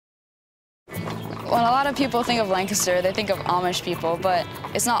When a lot of people think of Lancaster, they think of Amish people, but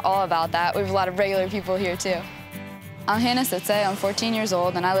it's not all about that. We have a lot of regular people here too. I'm Hannah Citsay, I'm 14 years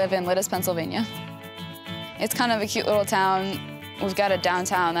old, and I live in Lititz, Pennsylvania. It's kind of a cute little town. We've got a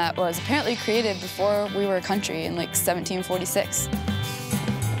downtown that was apparently created before we were a country in like 1746.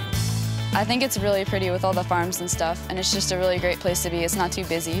 I think it's really pretty with all the farms and stuff, and it's just a really great place to be. It's not too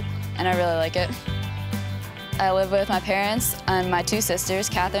busy, and I really like it. I live with my parents and my two sisters,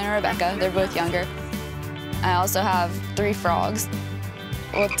 Catherine and Rebecca. They're both younger. I also have 3 frogs.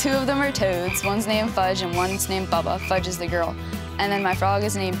 Well, 2 of them are toads. One's named Fudge and one's named Bubba. Fudge is the girl. And then my frog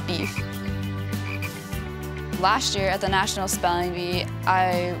is named Beef. Last year at the National Spelling Bee,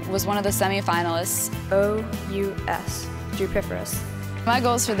 I was one of the semi-finalists. O-U-S, Drupiferous. My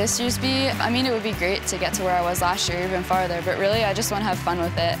goals for this year's bee, I mean, it would be great to get to where I was last year, even farther, but really I just want to have fun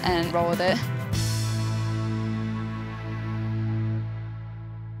with it and roll with it.